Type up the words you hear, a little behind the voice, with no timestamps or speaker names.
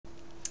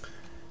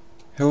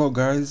Hello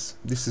guys,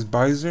 this is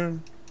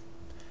Bizer,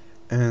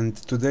 and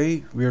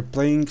today we are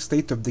playing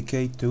State of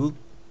Decay 2,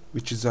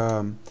 which is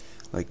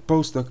like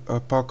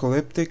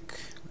post-apocalyptic,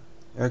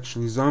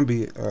 actually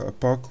zombie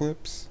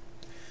apocalypse.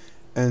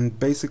 And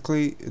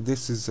basically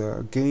this is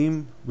a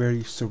game where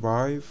you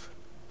survive,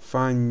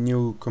 find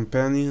new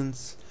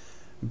companions,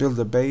 build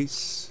a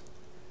base,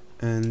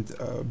 and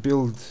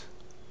build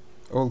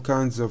all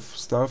kinds of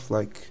stuff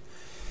like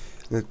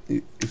that.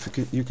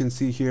 If you can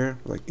see here,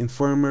 like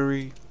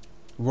infirmary,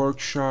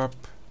 workshop,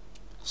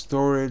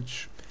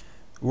 storage.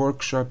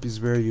 Workshop is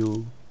where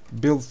you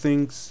build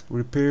things,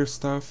 repair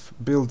stuff,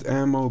 build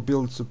ammo,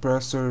 build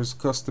suppressors,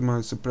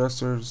 customize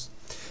suppressors,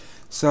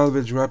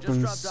 salvage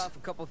weapons. Just dropped off a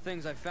couple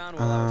things I found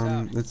while I was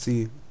out. Let's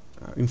see,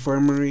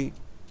 infirmary.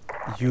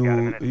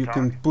 You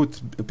can put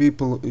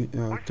people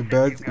to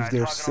bed if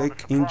they're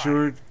sick,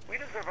 injured,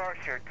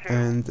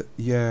 and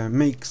yeah,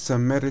 make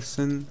some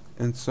medicine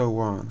and so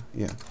on.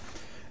 Yeah.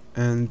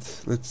 And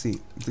let's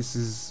see, this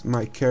is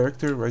my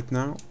character right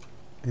now,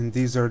 and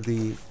these are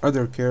the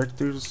other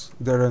characters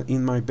that are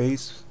in my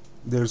base.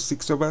 There's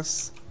 6 of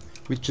us,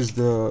 which is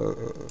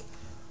the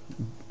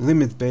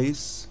limit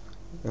base,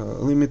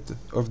 limit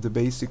of the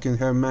base. You can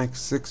have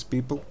max 6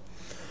 people.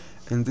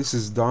 And this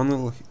is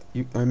Donald.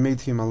 I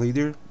made him a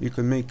leader. You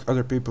can make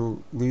other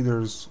people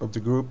leaders of the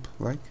group,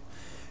 like.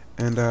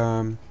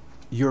 And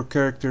your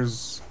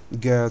characters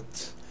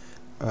get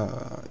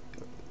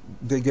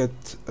they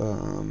get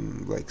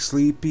like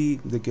sleepy,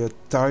 they get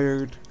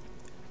tired,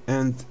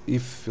 and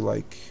if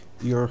like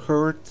you're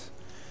hurt,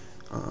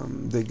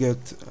 they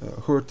get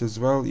hurt as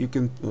well. You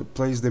can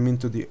place them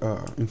into the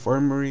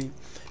infirmary.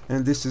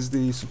 And this is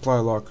the supply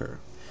locker.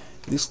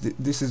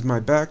 This is my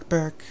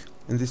backpack,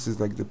 and this is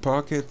like the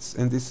pockets,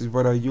 and this is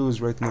what I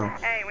use right now.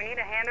 Hey, we need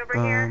a hand over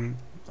here.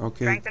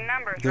 Okay, Strength in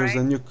numbers, there's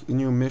right? a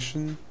new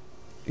mission.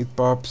 It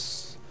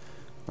pops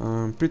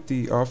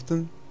pretty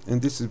often. And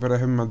this is what I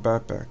have in my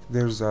backpack.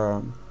 There's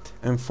a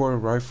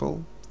M4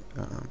 rifle.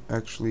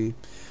 Actually,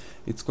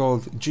 it's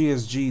called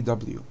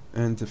GSGW,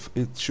 and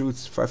it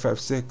shoots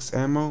 5.56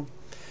 ammo.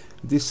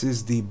 This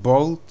is the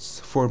bolts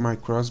for my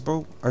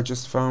crossbow. I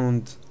just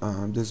found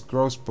this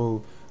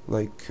crossbow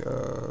like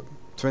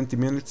 20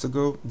 minutes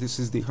ago. This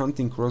is the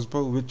hunting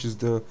crossbow, which is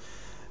the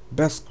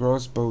best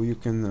crossbow you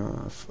can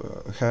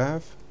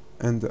have.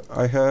 And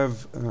I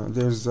have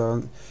there's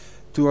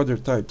 2 other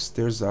types.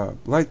 There's a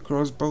light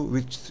crossbow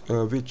which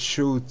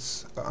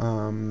shoots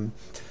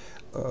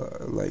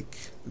like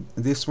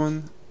this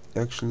one,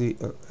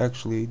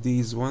 actually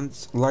these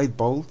ones, light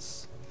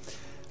bolts.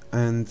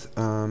 And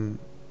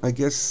I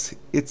guess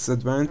its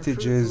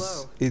advantage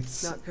is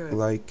it's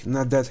like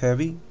not that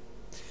heavy,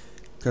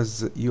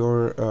 because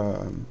your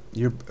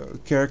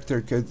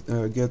character could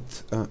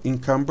get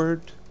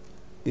encumbered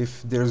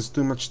if there's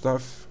too much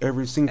stuff.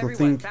 Every single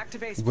thing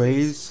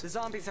weighs. The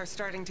zombies are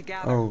starting to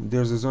gather. Oh,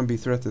 there's a zombie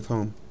threat at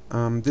home.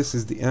 This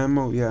is the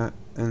ammo, yeah,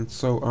 and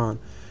so on.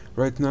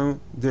 Right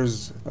now,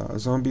 there's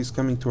zombies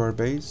coming to our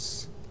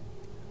base.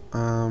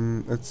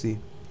 Let's see.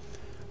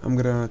 I'm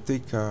gonna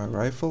take a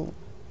rifle.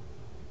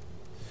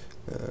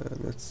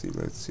 Let's see.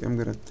 I'm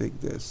gonna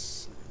take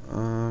this.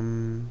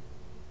 No,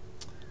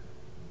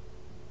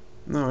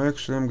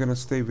 actually, I'm gonna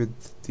stay with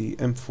the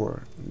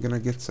M4. I'm gonna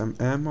get some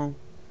ammo.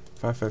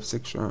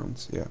 5.56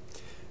 rounds, yeah.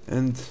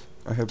 And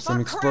I have some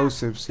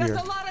explosives here.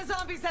 There's a lot of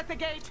zombies at the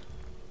gate.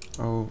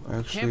 Oh,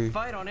 actually, Can't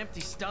fight on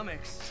empty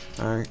stomachs.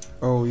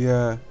 oh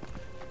yeah.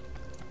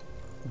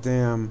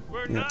 Damn.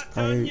 Yeah,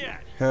 I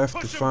have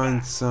to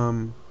find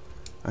some.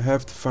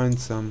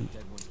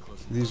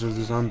 These are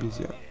the zombies,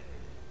 yeah.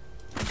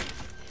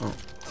 Oh,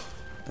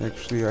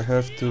 actually, I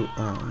have to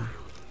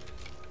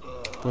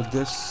put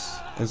this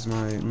as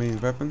my main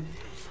weapon.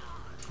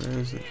 Where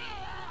is it?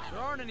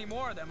 There aren't any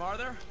more of them, are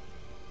there?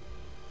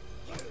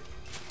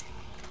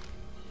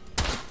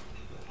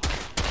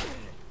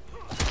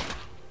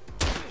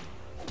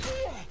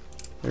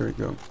 There we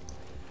go.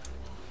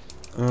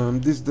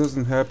 This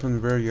doesn't happen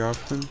very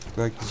often,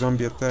 like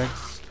zombie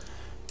attacks.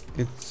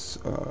 It's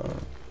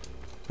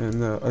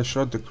and I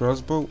shot the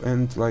crossbow,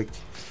 and like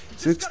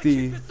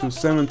 60 to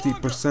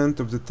 70%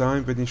 of the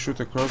time when you shoot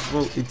a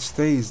crossbow, it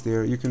stays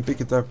there. You can pick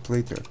it up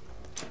later,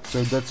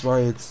 so that's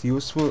why it's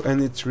useful,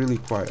 and it's really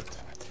quiet.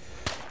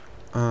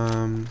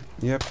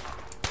 Yep.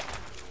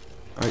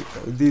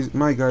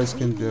 My guys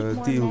can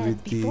deal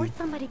with the. Before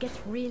somebody gets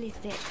really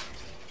sick.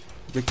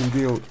 They can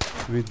deal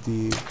with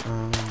the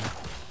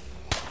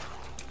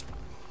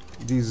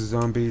these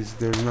zombies.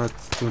 There's not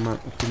too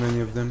many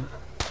of them.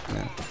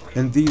 Yeah.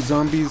 And these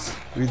zombies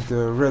with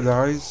the red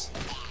eyes,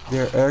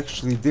 they're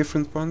actually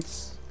different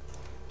ones.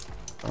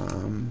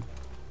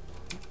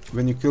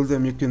 When you kill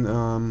them, you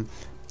can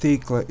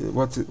take like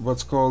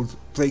what's called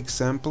plague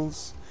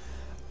samples,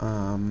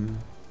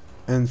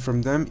 and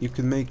from them you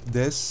can make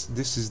this.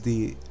 This is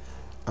the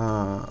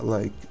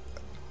like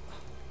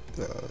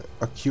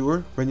a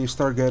cure when you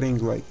start getting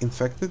like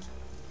infected.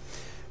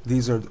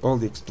 These are all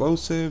the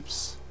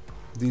explosives.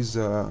 These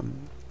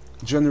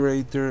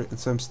generator and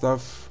some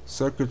stuff,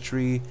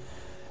 circuitry,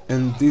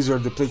 and these are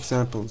the plague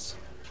samples.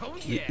 Oh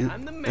yeah,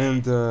 I'm the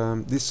man.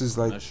 And this is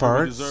like Not sure we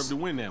parts deserve to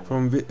win that one,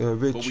 from which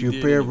but we you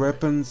did repair anyway.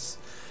 weapons.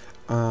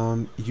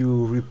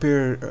 You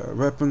repair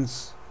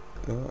weapons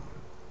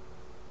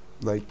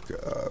like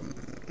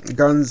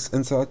guns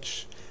and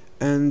such,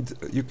 and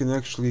you can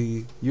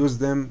actually use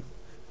them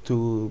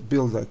to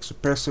build like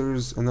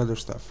suppressors and other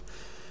stuff.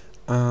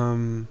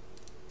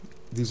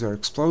 These are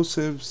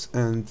explosives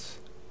and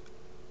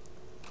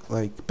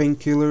like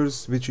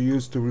painkillers which you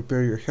use to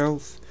repair your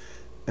health,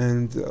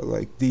 and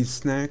like these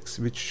snacks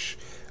which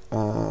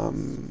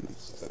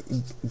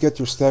get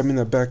your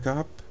stamina back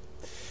up.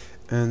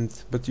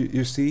 And but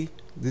you see,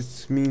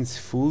 this means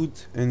food,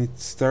 and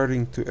it's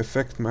starting to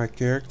affect my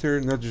character,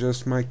 not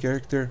just my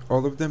character,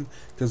 all of them,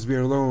 because we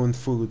are low on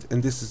food,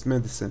 and this is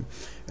medicine,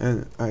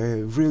 and I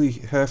really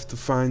have to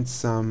find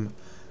some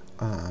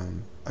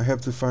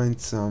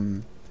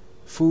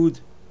food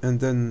and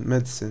then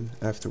medicine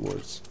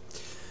afterwards.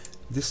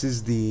 This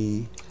is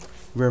the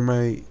where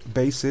my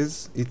base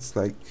is. It's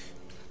like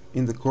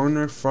in the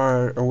corner,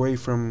 far away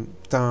from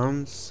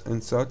towns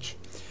and such,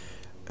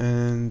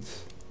 and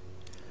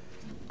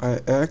I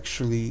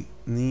actually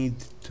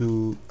need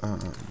to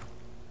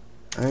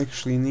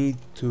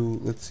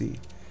let's see,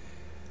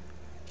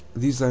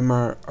 these are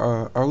my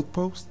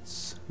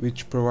outposts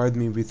which provide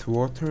me with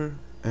water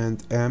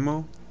and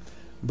ammo,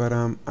 but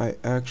I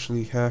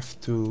actually have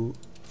to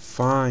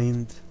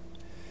find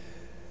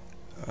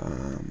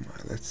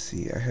let's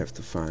see, I have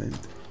to find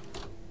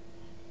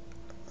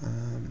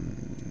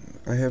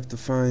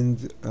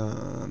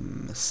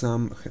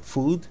some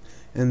food,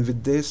 and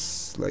with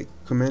this like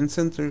command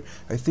center,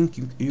 I think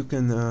you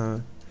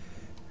can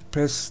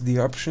press the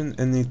option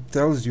and it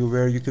tells you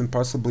where you can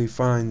possibly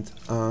find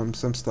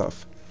some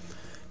stuff.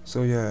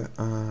 So yeah,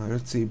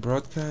 let's see,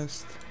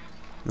 broadcast,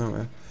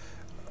 no,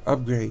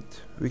 upgrade,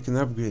 we can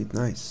upgrade,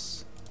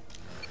 nice.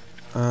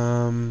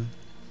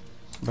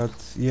 But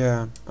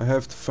yeah, I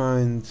have to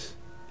find,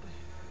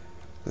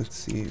 let's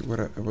see,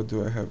 what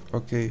do I have?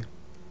 Okay,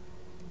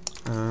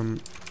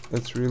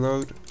 let's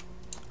reload.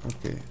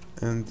 Okay,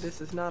 and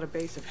This is not a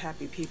base of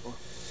happy people.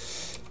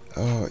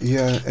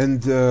 yeah,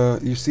 and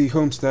you see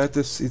home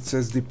status, it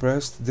says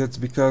depressed. That's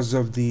because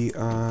of the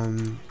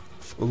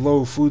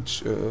low food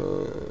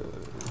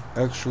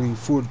actually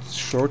food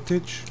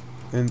shortage,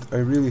 and I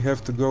really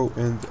have to go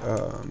and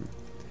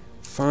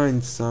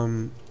find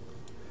some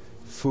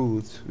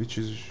food, which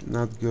is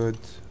not good.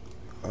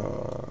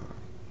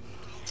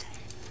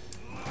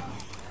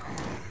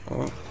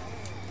 Oh,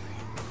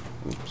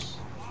 oops.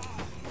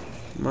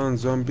 Come on,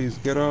 zombies,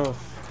 get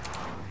off.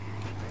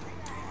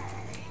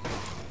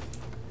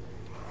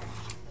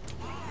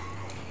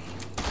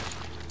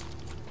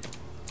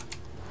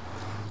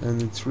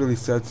 And it's really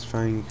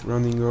satisfying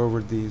running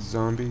over these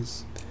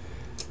zombies.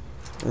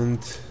 And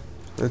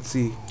let's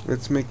see,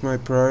 let's make my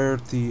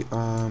priority.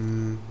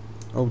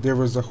 Oh, there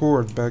was a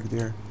horde back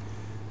there,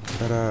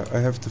 but I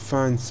have to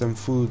find some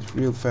food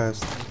real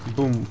fast.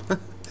 Boom.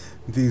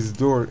 These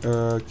door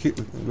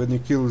when you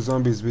kill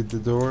zombies with the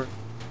door,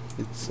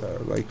 it's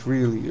like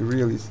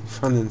really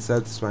fun and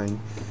satisfying.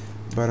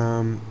 But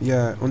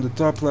yeah, on the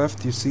top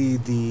left you see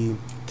the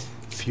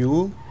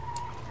fuel,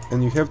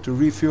 and you have to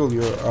refuel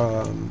your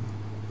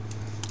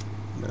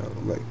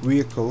like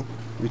vehicle,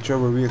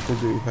 whichever vehicle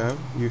do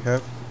you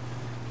have,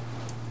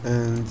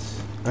 and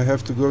I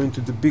have to go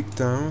into the big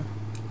town.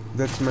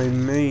 That's my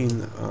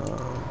main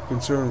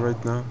concern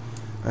right now.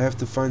 I have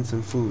to find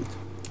some food,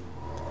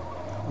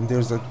 and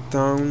there's a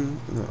town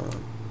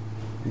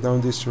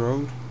down this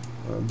road,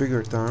 a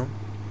bigger town,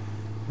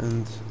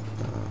 and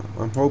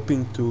I'm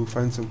hoping to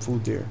find some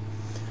food there.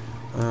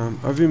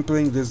 I've been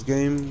playing this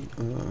game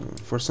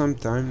for some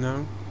time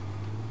now,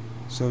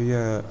 so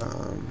yeah,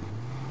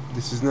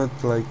 this is not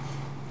like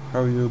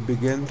how you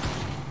begin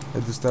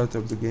at the start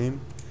of the game.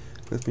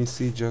 Let me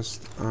see,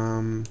 just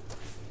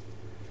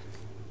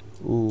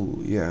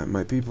ooh, yeah,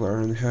 my people are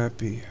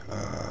unhappy.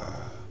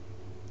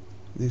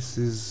 This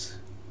is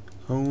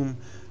home.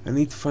 I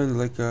need to find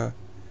like a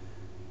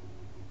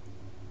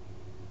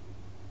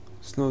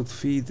snowed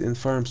feed and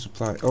farm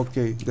supply.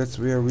 Okay, that's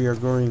where we are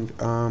going.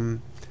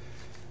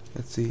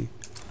 Let's see,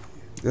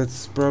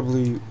 that's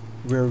probably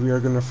where we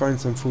are gonna find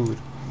some food.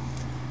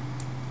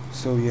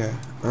 So yeah,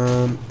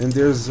 and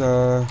there's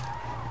a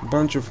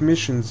bunch of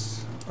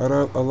missions a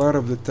lot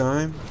of the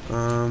time.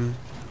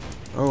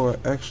 Oh,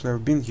 actually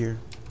I've been here.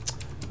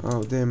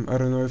 Oh damn, I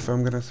don't know if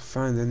I'm gonna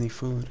find any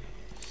food.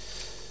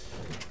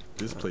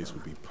 This place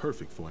would be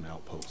perfect for an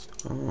outpost.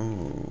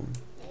 Oh,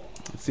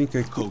 I think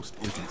I could. Coast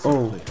isn't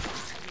Oh,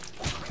 someplace.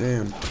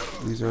 damn,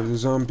 these are the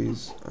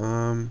zombies.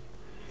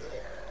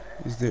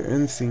 Is there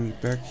anything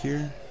back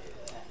here?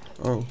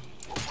 Oh,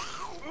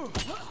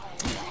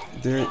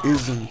 there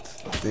isn't.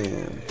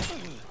 Damn.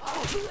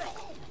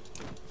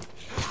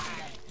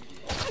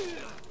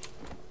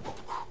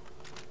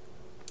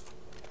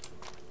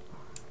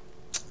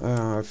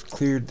 I've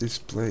cleared this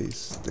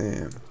place.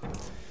 Damn.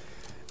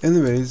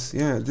 Anyways,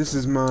 yeah, this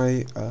is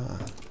my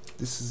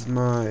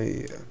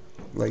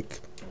like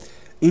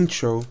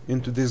intro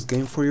into this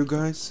game for you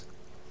guys.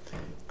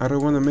 I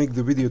don't want to make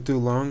the video too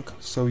long,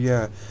 so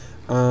yeah.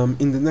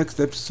 In the next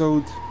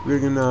episode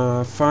we're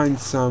gonna find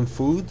some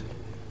food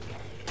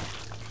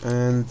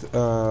and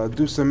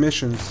do some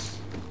missions.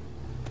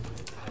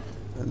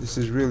 And this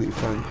is really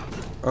fun.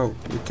 Oh,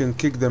 you can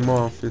kick them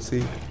off, you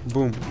see?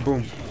 Boom,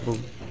 boom,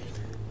 boom.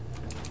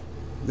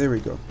 There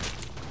we go.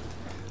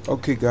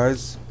 Okay,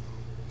 guys.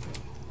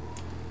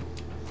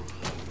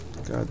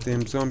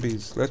 Goddamn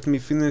zombies. Let me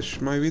finish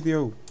my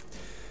video.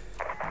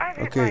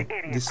 Okay,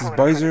 this is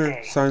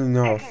Bizer signing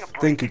off.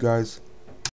 Thank you, guys.